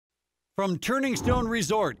From Turning Stone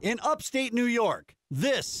Resort in upstate New York,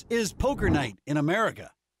 this is Poker Night in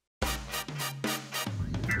America.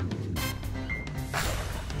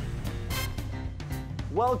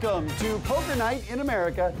 Welcome to Poker Night in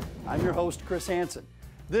America. I'm your host, Chris Hansen.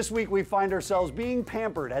 This week we find ourselves being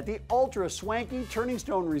pampered at the ultra-swanky Turning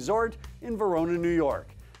Stone Resort in Verona, New York.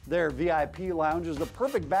 Their VIP lounge is the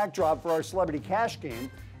perfect backdrop for our celebrity cash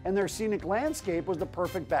game, and their scenic landscape was the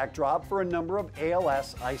perfect backdrop for a number of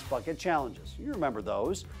ALS Ice Bucket challenges. You remember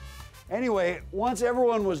those. Anyway, once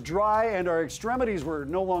everyone was dry and our extremities were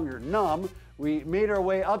no longer numb, we made our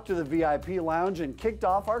way up to the VIP lounge and kicked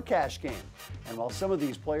off our cash game. And while some of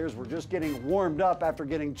these players were just getting warmed up after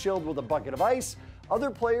getting chilled with a bucket of ice, other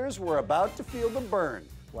players were about to feel the burn.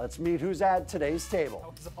 Let's meet who's at today's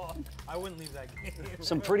table. I wouldn't leave that game.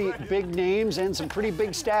 Some pretty big names and some pretty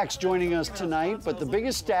big stacks joining us tonight, but the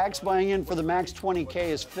biggest stacks buying in for the max 20K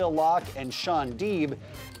is Phil Locke and Sean Deeb.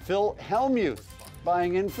 Phil Hellmuth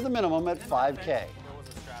buying in for the minimum at 5K.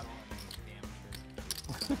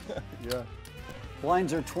 Yeah.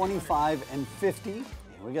 Blinds are 25 and 50.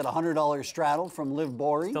 We got a $100 straddle from Liv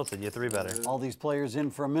Bory. Tilted, you three better. All these players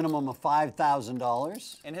in for a minimum of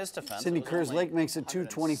 $5,000. In his defense, Cindy Kerslake makes it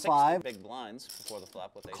 225. Big blinds before the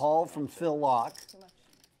flop with Call from Phil Locke.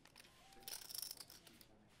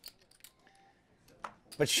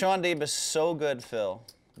 But Sean Deeb is so good, Phil,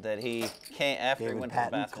 that he came after David he went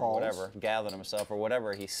Patton to the bathroom calls. or whatever, gathered himself or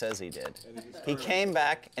whatever he says he did. He came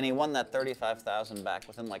back and he won that 35,000 back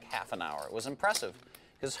within like half an hour. It was impressive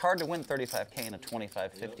because it's hard to win 35K in a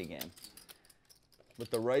 25-50 game.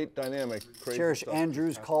 With the right dynamic, crazy Cherish stuff.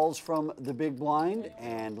 Andrews calls from the big blind,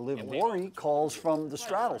 and Liv Bory calls from the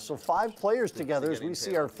straddle. So 5 players together as we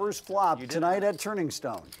see our first flop tonight at Turning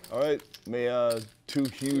Stone. All right, may 2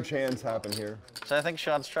 huge hands happen here. So I think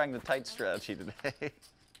Sean's trying the tight strategy today.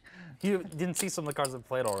 You didn't see some of the cards I've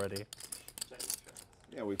played already.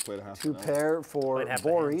 Yeah, we played a half. 2 pair for Played half the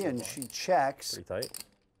Bory, hand so and far. she checks. Pretty tight.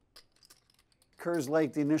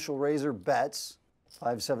 Kerslake, the initial raiser, bets.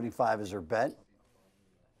 575 is her bet.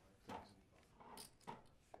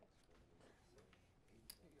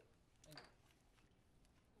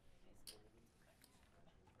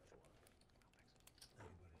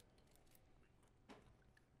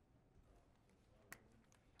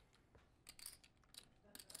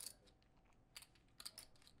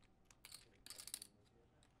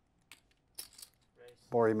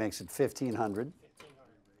 Bory makes it 1,500.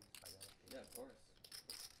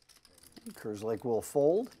 Kerslake will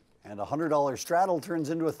fold, and a $100 straddle turns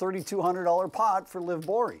into a $3,200 pot for Liv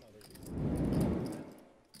Bory.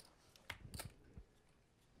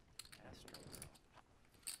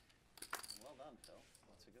 Well done, Phil.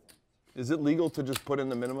 That's a good one. Is it legal to just put in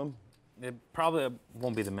the minimum? It probably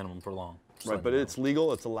won't be the minimum for long. Right, but it's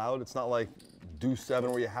legal, it's allowed. It's not like deuce 7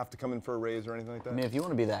 where you have to come in for a raise or anything like that. I mean, if you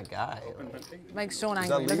want to be that guy. Makes Sean Is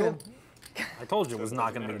angry. that Look at legal? him. I told you it was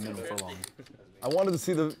not going to be the minimum for long. I wanted to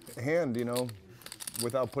see the hand, you know,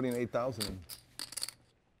 without putting 8,000 in. You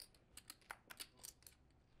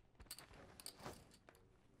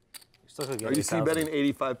still could get Are you 8,000. betting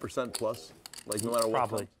 85% plus? Like no matter what?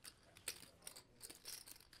 Probably.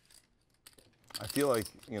 I feel like,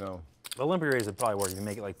 you know, The Olympia raise would probably work. If you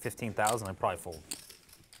make it like 15,000, I'd probably fold.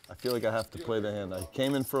 I feel like I have to play the hand. I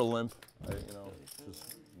came in for a limp, you know,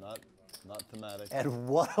 just not thematic. And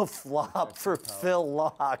what a flop for Phil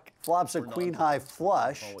Locke. Flops a queen high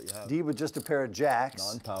flush. what you have. D with just a pair of jacks.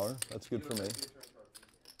 Non-power, that's good for me.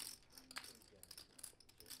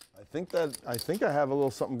 I think I have a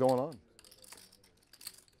little something going on.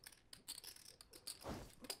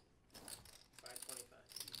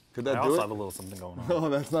 Could that I do also it? have a little something going on. No,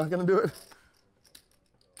 that's not gonna do it.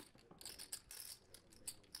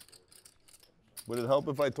 Would it help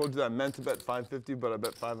if I told you that I meant to bet 550, but I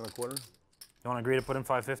bet 5 1/4? You want to agree to put in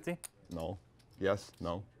 550? No. Yes.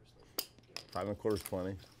 No. 5 1/4 is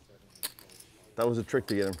plenty. That was a trick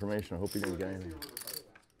to get information. I hope you didn't get anything.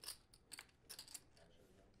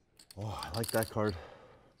 Oh, I like that card.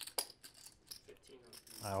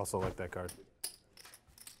 I also like that card.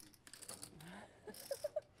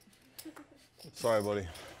 Sorry, buddy.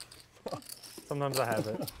 Sometimes I have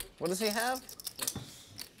it. What does he have?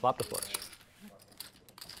 Flop the flush.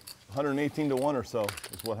 118 to 1 or so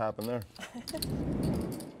is what happened there.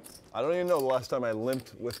 I don't even know the last time I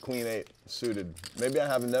limped with Queen 8 suited. Maybe I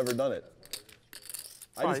have never done it.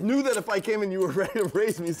 I just knew that if I came in, you were ready to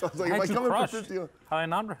raise me. So I was like, if I come in for 50, How did I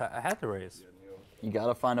not? I had to raise. You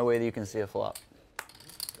gotta find a way that you can see a flop.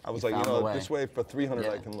 I was like, you found know, the way. this way for 300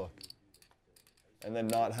 I Yeah. can look. And then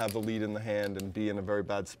not have the lead in the hand and be in a very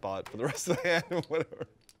bad spot for the rest of the hand and whatever.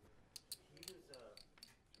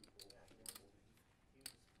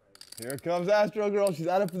 Here comes Astro Girl. She's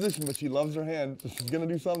out of position, but she loves her hand. So she's going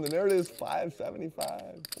to do something. There it is. 575,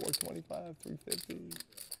 425, 350.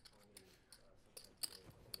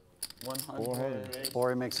 100.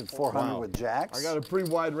 Bori makes it 400 Wow. with jacks. I got a pretty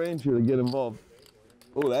wide range here to get involved.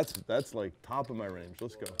 Oh, that's like top of my range.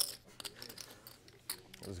 Let's go. It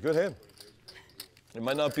was a good hand. It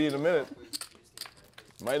might not be in a minute.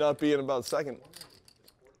 Might not be in about a second.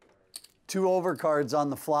 2 overcards on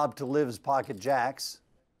the flop to Liv's pocket jacks.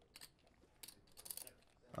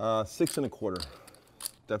 6 1/4.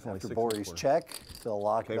 Definitely After 6 Bori's 1/4. check, Phil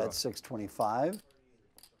Lock Okay, bet Rob. 625.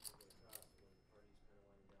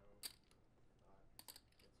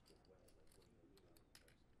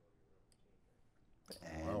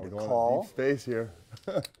 And Wow, we're a going call. to deep space here.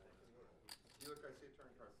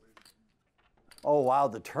 Oh, wow,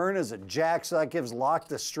 the turn is a jack, so that gives Lock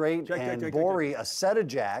the straight, Check, check, and check, check, Bori a set of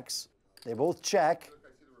jacks. They both check.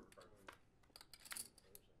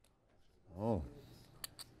 Oh.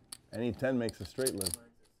 Any 10 makes a straight live.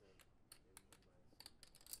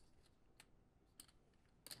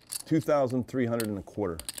 2,300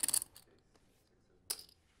 1/4.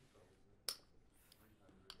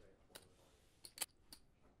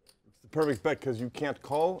 It's the perfect bet because you can't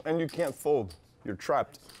call and you can't fold. You're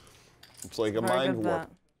trapped. It's like a Very mind good warp. bet.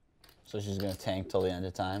 So she's gonna tank till the end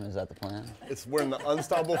of time. Is that the plan? It's when the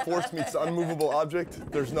unstoppable force meets the unmovable object,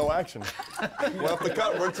 there's no action. We'll have to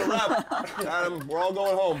cut, it's a wrap. Adam, we're all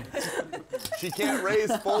going home. She can't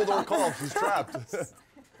raise, fold, or call. She's trapped.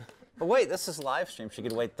 But wait, this is live stream. She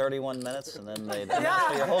could wait 31 minutes and then they'd announce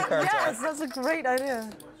what your whole cards Yes, are. that's a great idea.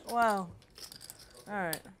 Wow. All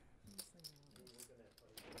right.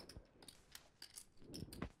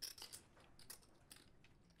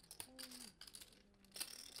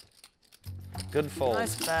 Good fold.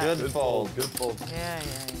 Nice bet. Good fold. Good fold. Yeah, yeah,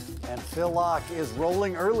 yeah. And Phil Lock is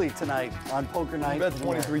rolling early tonight on Poker Night. Bet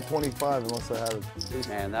 23-25 unless I have it.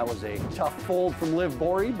 Man, that was a tough fold from Liv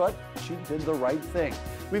Bori, but she did the right thing.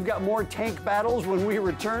 We've got more tank battles when we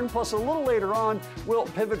return, plus a little later on, we'll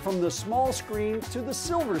pivot from the small screen to the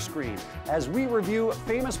silver screen as we review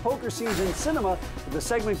famous poker scenes in cinema with a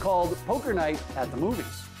segment called Poker Night at the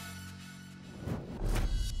Movies.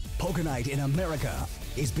 Poker Night in America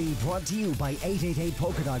is being brought to you by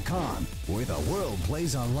 888poker.com, where the world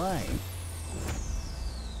plays online.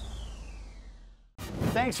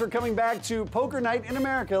 Thanks for coming back to Poker Night in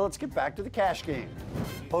America. Let's get back to the cash game.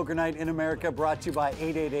 Poker Night in America brought to you by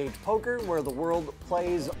 888 Poker, where the world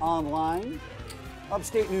plays online.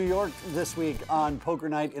 Upstate New York this week on Poker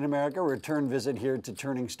Night in America, return visit here to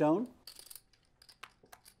Turning Stone.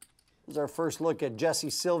 This is our first look at Jesse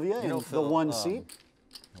Sylvia in the Phil, one seat.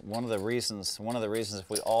 One of the reasons if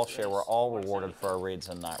we all share, we're all rewarded for our reads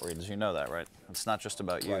and not reads. You know that, right? It's not just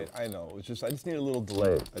about you. Right, I know. It's just I just need a little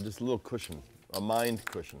delay. Just a little cushion, a mind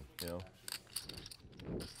cushion, you know.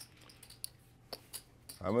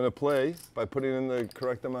 I'm gonna play by putting in the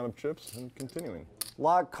correct amount of chips and continuing.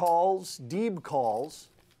 Lock calls, Deeb calls.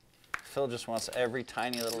 Phil just wants every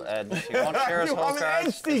tiny little edge. He won't share his You whole want an cards.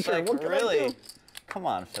 edge It's seeker. like, What can I really? do? Come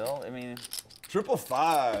on, Phil. I mean,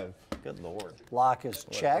 555. good lord. Lock is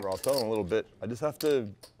checked. Whatever, I'll tell him a little bit. I just have to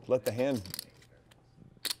let the hand,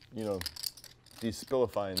 you know,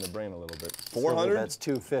 despilify in the brain a little bit. 400. That's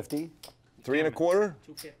 250. 3 1/4.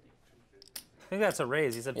 I think that's a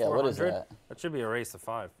raise. He said Yeah, 400. what is that? That should be a raise to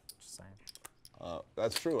 5. Just saying.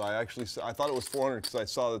 That's true. I thought it was 400 because I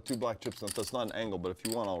saw the 2 black chips. That's not an angle, but if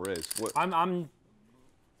you want, I'll raise. What? I'm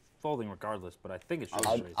folding regardless, but I think it should be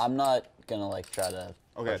a raise. I'm not gonna like try to.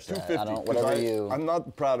 Okay, push that. 250. I don't. 'cause Whatever you. I'm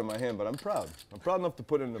not proud of my hand, but I'm proud. I'm proud enough to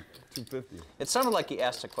put in the 250. It sounded like he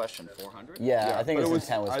asked a question. 400? Yeah, Yeah, I think but his it was-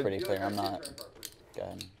 intent was I- pretty clear. I'm not. Go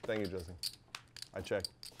ahead. Thank you, Jesse. I check.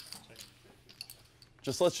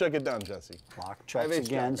 Just let's check it down, Jesse. Lock I checks have ace again,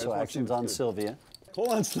 jack. I just so wanna see action's if on it's good. Sylvia. Hold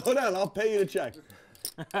on, slow down. I'll pay you to check.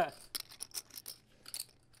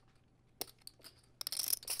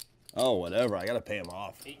 Oh, whatever. I gotta pay him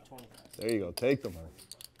off. 825. There you go. Take the money.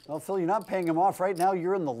 Well, Phil, you're not paying him off right now.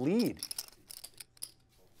 You're in the lead.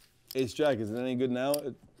 Ace Jack, is it any good now?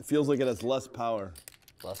 It feels like it has less power.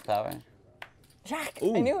 Less power. Jack,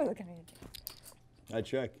 Ooh. I knew it was gonna be. I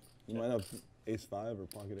check. You might have ace 5 or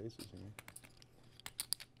pocket aces. You know?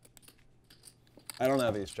 I don't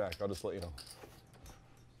have ace Jack. I'll just let you know.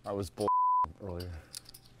 I was bull earlier.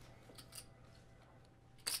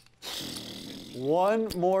 One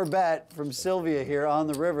more bet from Sylvia here on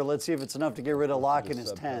the river. Let's see if it's enough to get rid of Lock in his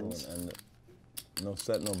Just set tens. and no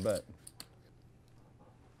set, no bet.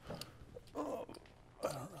 Oh, I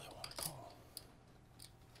don't really want to call.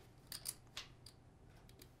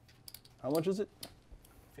 How much is it?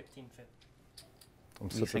 1550. I'm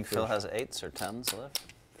You such a think Phil fish. has 8s or 10s left?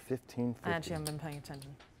 15.50. I actually haven't been paying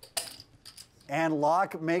attention. And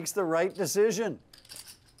Locke makes the right decision.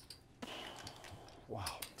 Wow.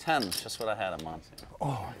 10, just what I had him on. Oh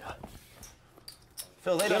my God.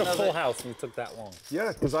 Phil, they You don't had know a full that. house and you took that long.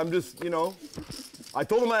 Yeah, because I'm just, you know, I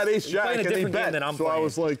told him I had ace jack playing a and he different game bet, than I'm so I playing.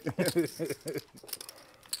 was like,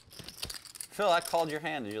 Phil, I called your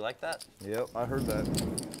hand. Did you like that? yep, I heard that.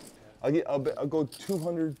 I'll go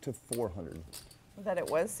 200 to 400. That it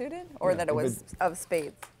was suited, or that it if was of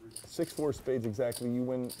spades? 6-4 spades exactly. You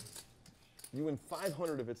win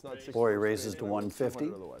 500 if it's not 6-4. Boy, raises to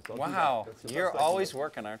 150. Wow, you're always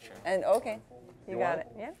working, aren't you? And okay, you got it.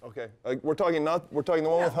 Yeah. Okay, we're talking the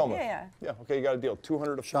one with helmet. Yeah. Yeah. Okay, you got a deal.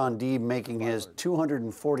 200 to Sean Deeb making his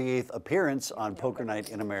 248th appearance on Poker Night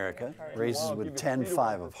in America. Raises with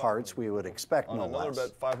 10-5 of hearts. We would expect on no another less.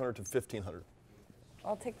 bet 500 to 1500.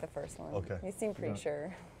 I'll take the first one. Okay. You seem pretty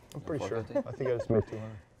sure. I'm pretty sure. I think I just made 200.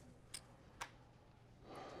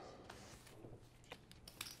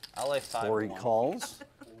 I'll lay 5 Before he to 1. calls.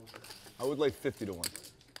 I would lay 50 to 1.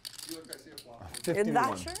 50 Is to that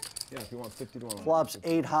 1. sure? Yeah, if you want 50 to 1. Flops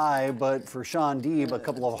 8 high, but for Sean Deeb, a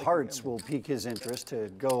couple of hearts will pique his interest to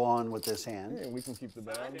go on with this hand. Yeah, we can keep the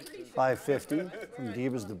bet on. 550 from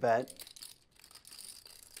Deeb is the bet.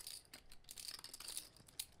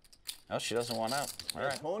 Oh, she doesn't want out. All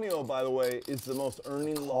right. Antonio, by the way, is the most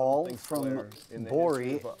earning Call things from player in the Bori.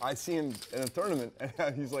 history of- I see him in a tournament,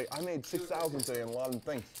 and he's like, I made 6,000 today in a lot of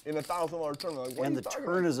things. In a $1,000 tournament. Like, what And are the you talking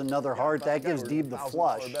turn about? is another heart. That gives Deeb the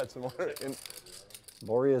flush. Bets and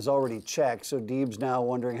Bori has already checked, so Deeb's now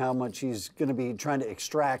wondering how much he's going to be trying to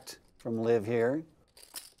extract from Liv here.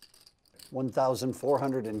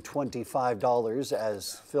 $1,425,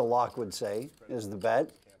 as Phil Locke would say, is the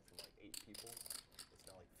bet.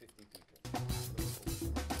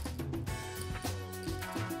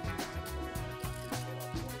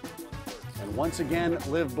 And once again,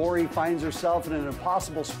 Liv Bori finds herself in an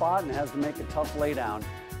impossible spot and has to make a tough laydown.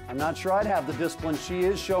 I'm not sure I'd have the discipline she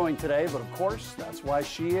is showing today, but of course, that's why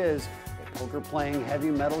she is a poker playing, heavy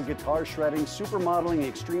metal, guitar shredding, supermodeling,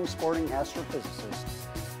 extreme sporting astrophysicist.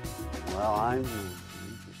 Well, I'm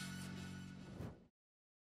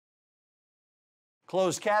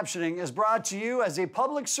Closed captioning is brought to you as a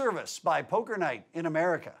public service by Poker Night in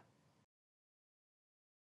America.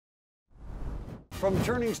 From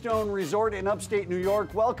Turning Stone Resort in upstate New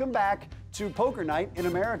York, welcome back to Poker Night in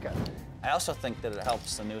America. I also think that it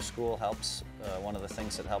helps, the new school helps. One of the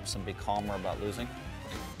things that helps them be calmer about losing.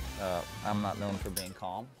 I'm not known for being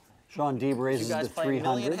calm. Sean Deeb raises You to guys play a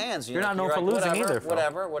million 300. hands. You're not known for losing whatever, either,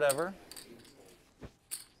 Phil. Whatever.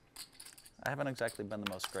 I haven't exactly been the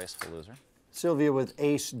most graceful loser. Sylvia with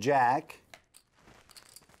ace jack.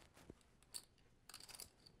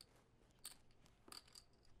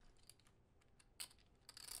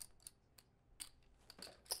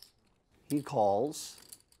 He calls.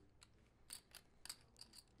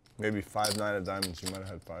 Maybe 5-9 of diamonds. You might have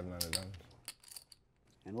had 5-9 of diamonds.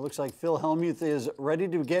 And it looks like Phil Hellmuth is ready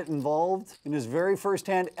to get involved in his very first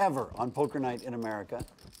hand ever on Poker Night in America.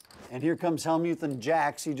 And here comes Hellmuth and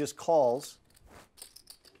jacks. He just calls.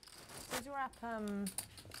 Did you wrap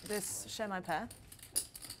this Share My Pair?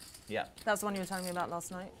 Yeah, That's the one you were telling me about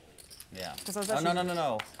last night. yeah. 'Cause I was Oh, no.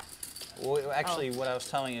 actually- Well, actually, what I was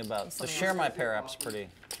telling you about, the Something Share else. My Pair app's pretty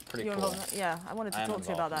You're cool. involved in that? Yeah, I wanted to I am talk to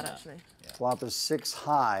you about involved that in actually. Flop is 6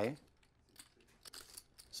 high.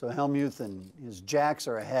 So Hellmuth and his jacks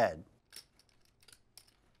are ahead.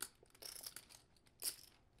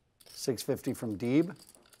 650 from Deeb.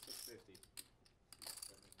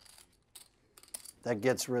 That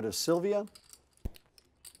gets rid of Sylvia.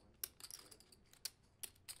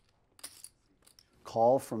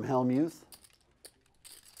 Call from Hellmuth.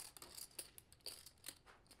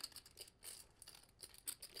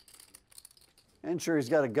 And sure, he's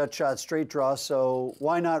got a gut shot straight draw, so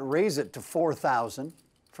why not raise it to 4,000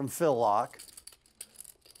 from Phil Locke?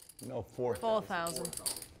 No, 4. 4,000.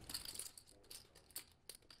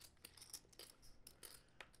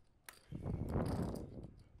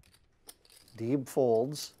 Deeb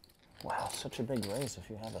folds. Wow, such a big raise if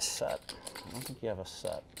you have a set. I don't think you have a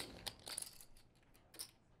set.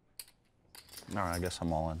 All right, I guess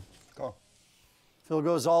I'm all in. Go. Phil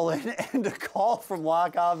goes all in and a call from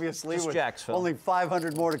Locke, obviously, Just with jacks, Phil. only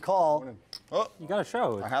 500 more to call. Oh, You got to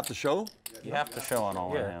show it. I have to show? You have to show on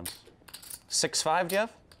all Yeah. our hands. 6-5, do you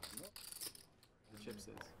have?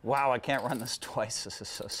 Wow, I can't run this twice. This is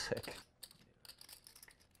so sick.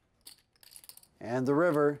 And the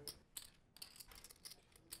river.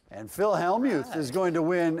 And Phil Hellmuth is going to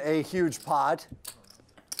win a huge pot.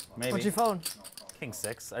 Maybe. What'd you phone? King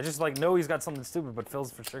 6. I just like know he's got something stupid, but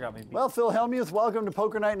Phil's for sure got me beat. Well, Phil Hellmuth, welcome to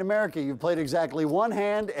Poker Night in America. You've played exactly one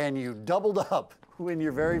hand and you doubled up in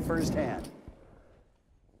your very first hand.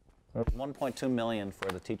 1.2 million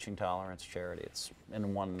for the Teaching Tolerance charity. It's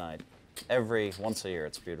in one night. Once a year,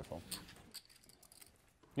 it's beautiful.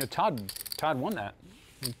 You know, Todd won that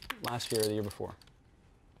last year or the year before.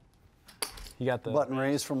 He got the Button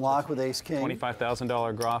raised from Locke with Ace King.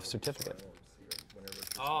 $25,000 Groff certificate.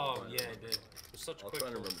 Oh, yeah, I did. It's such a quick. I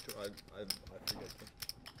forget. He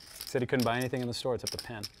said he couldn't buy anything in the store except a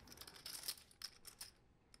pen.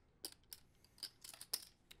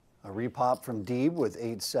 A repop from Deeb with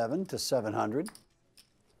 8-7 to 700.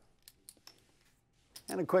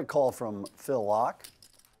 And a quick call from Phil Locke.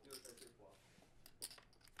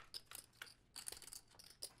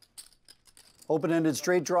 Open-ended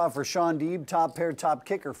straight draw for Sean Deeb, top pair, top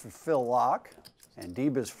kicker for Phil Locke. And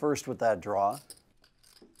Deeb is first with that draw.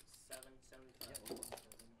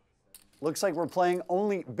 Looks like we're playing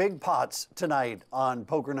only big pots tonight on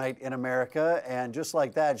Poker Night in America. And just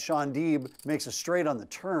like that, Sean Deeb makes a straight on the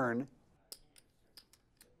turn.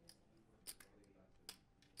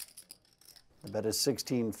 The bet is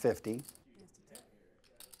 $16.50.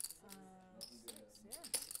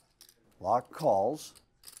 Locke calls.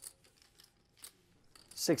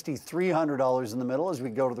 $6,300 in the middle as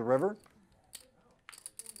we go to the river.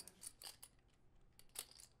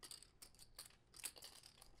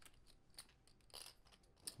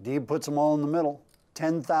 Deeb puts them all in the middle.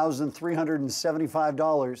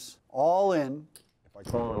 $10,375, all in. If I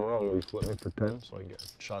call it wrong, will you flip me for 10? So I get a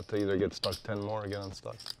shot to either get stuck 10 more or get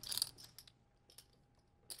unstuck.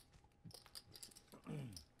 I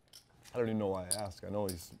don't even know why I asked. I know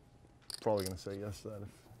he's probably going to say yes to that if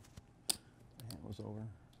the hand was over.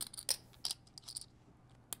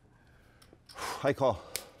 I call.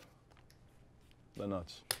 The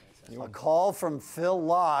nuts. A call from Phil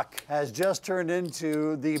Locke has just turned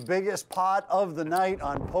into the biggest pot of the night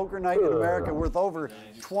on Poker Night in America, worth over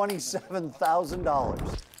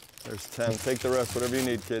 $27,000. There's 10. Take the rest, whatever you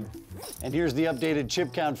need, kid. And here's the updated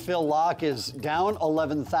chip count. Phil Locke is down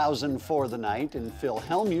 11,000 for the night, and Phil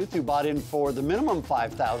Hellmuth, who bought in for the minimum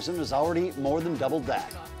 5,000, is already more than doubled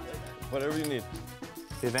that. Whatever you need.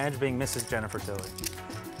 The advantage being Mrs. Jennifer Tilly.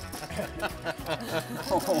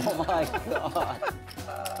 Oh my God.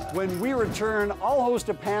 When we return, I'll host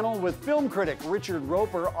a panel with film critic Richard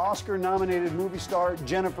Roper, Oscar-nominated movie star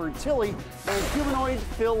Jennifer Tilly, and humanoid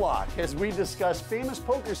Phil Locke as we discuss famous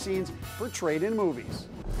poker scenes portrayed in movies.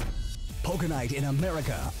 Poker Night in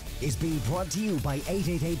America is being brought to you by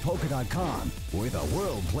 888poker.com, where the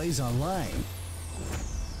world plays online.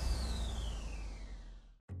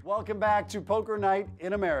 Welcome back to Poker Night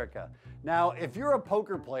in America. Now, if you're a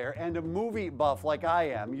poker player and a movie buff like I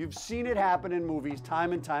am, you've seen it happen in movies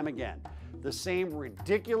time and time again. The same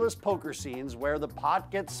ridiculous poker scenes where the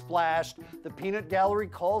pot gets splashed, the peanut gallery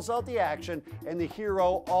calls out the action, and the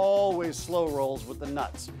hero always slow rolls with the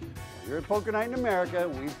nuts. Here at Poker Night in America,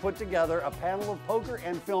 we've put together a panel of poker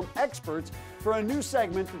and film experts for a new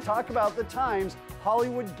segment to talk about the times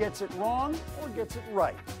Hollywood gets it wrong or gets it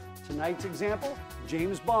right. Tonight's example,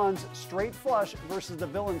 James Bond's straight flush versus the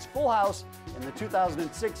villain's full house in the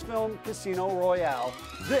 2006 film Casino Royale.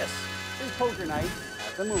 This is Poker Night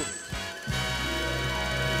at the Movies.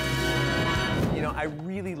 You know, I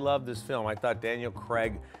really love this film. I thought Daniel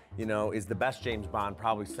Craig, you know, is the best James Bond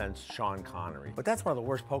probably since Sean Connery. But that's one of the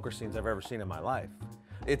worst poker scenes I've ever seen in my life.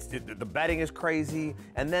 The betting is crazy,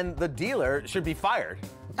 and then the dealer should be fired.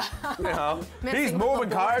 You know, he's moving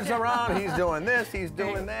cards around, he's doing this, he's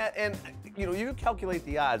doing that, and you know, you calculate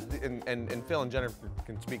the odds, and Phil and Jennifer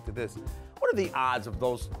can speak to this. What are the odds of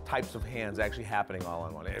those types of hands actually happening all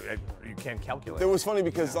in one? You can't calculate. It was funny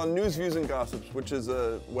because on News, Views, and Gossips, which is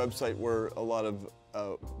a website where a lot of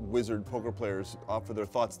wizard poker players offer their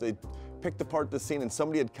thoughts, they picked apart the scene, and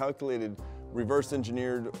somebody had calculated, reverse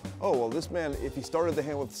engineered, oh, well, this man, if he started the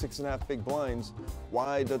hand with 6.5 big blinds,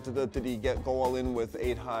 why did he go all in with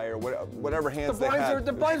 8 high or whatever hands they had?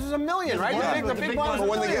 The blinds was $1 million, right? Yeah. The big blinds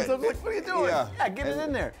was $1 million. So like, what are you doing? Yeah, get it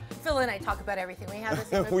in there. Phil and I talk about everything. We have the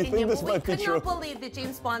same We opinion. think this But we might be could true. not believe that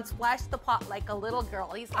James Bond splashed the pot like a little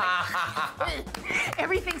girl. He's like,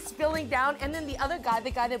 everything's spilling down. And then the other guy,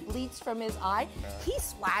 the guy that bleeds from his eye, he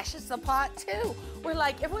splashes the pot too. We're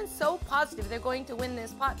like, everyone's so positive they're going to win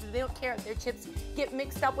this pot. They don't care if their chips get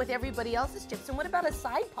mixed up with everybody else's chips. And what about a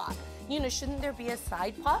side pot? shouldn't there be a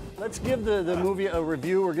side pot? Let's give the movie a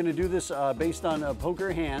review. We're going to do this based on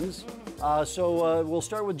poker hands. So we'll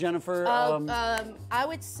start with Jennifer. I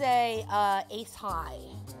would say ace high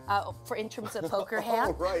in terms of poker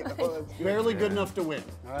hand. Right. Barely good enough to win.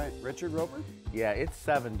 All right, Richard Roper? Yeah, it's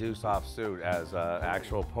 7 deuce offsuit as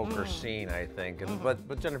actual poker scene, I think. And,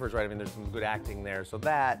 but Jennifer's right. I mean, there's some good acting there. So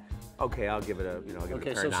that, okay, I'll give it a, I'll give it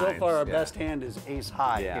a pair of so nines. far our best hand is ace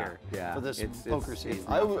high here for this It's poker scene.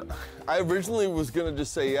 I originally was gonna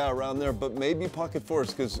just say around there, but maybe pocket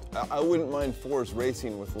fours because I wouldn't mind fours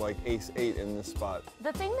racing with like ace 8 in this spot.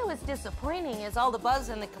 The thing that was disappointing is all the buzz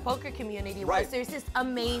in the poker community was there's this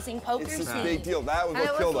amazing poker scene. It's a big deal. That was and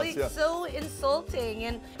what killed it was us. like so insulting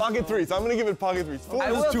and Pocket threes. I'm gonna give it pocket threes.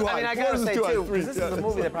 Fours is too high. I mean, I gotta Fours is say too high. too, Threes, this is a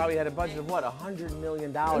movie that probably had a budget of what, $100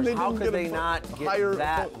 million. How didn't could get they a not higher- get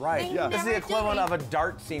that right? They This is the never equivalent did. of a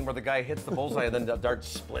dart scene where the guy hits the bullseye and then the dart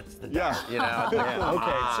splits the dart. Yeah.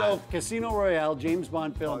 Okay, so Casino Royale, James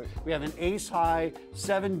Bond film. We have an ace high,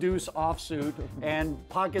 7 deuce offsuit, and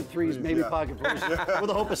pocket threes, maybe pocket fours, with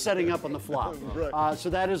the hope of setting up on the flop. So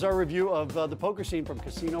that is our review of the poker scene from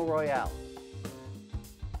Casino Royale.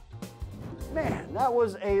 Man, that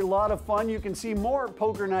was a lot of fun. You can see more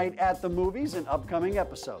Poker Night at the movies in upcoming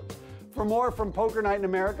episodes. For more from Poker Night in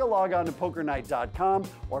America, log on to pokernight.com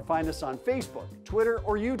or find us on Facebook, Twitter,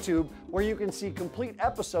 or YouTube, where you can see complete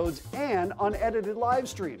episodes and unedited live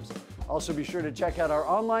streams. Also be sure to check out our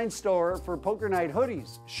online store for Poker Night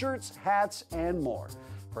hoodies, shirts, hats, and more.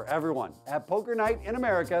 For everyone at Poker Night in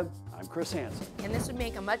America, I'm Chris Hansen. And this would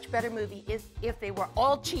make a much better movie if they were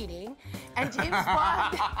all cheating. And James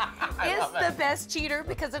Bond is the best cheater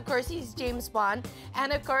because, of course, he's James Bond.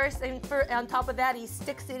 And, of course, on top of that, he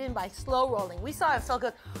sticks it in by slow rolling. We saw it, Phil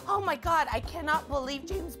goes, oh, my God, I cannot believe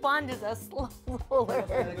James Bond is a slow roller.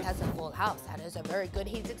 He has a full house. That is a very good.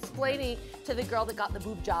 He's explaining to the girl that got the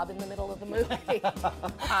boob job in the middle of the movie.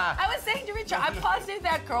 I was saying to Richard, I'm positive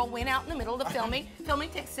that girl went out in the middle of the filming. Filming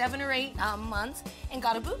takes 7 or 8 months and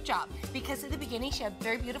got a boob job. Because at the beginning, she had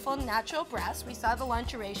very beautiful natural breasts. We saw the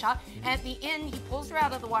lingerie shot. And at the end, he pulls her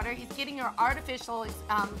out of the water. He's getting her artificial, and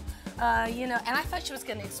I thought she was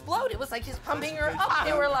going to explode. It was like he's pumping her up.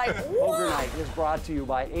 They were like, whoa. Poker Night is brought to you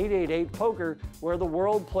by 888 Poker, where the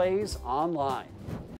world plays online.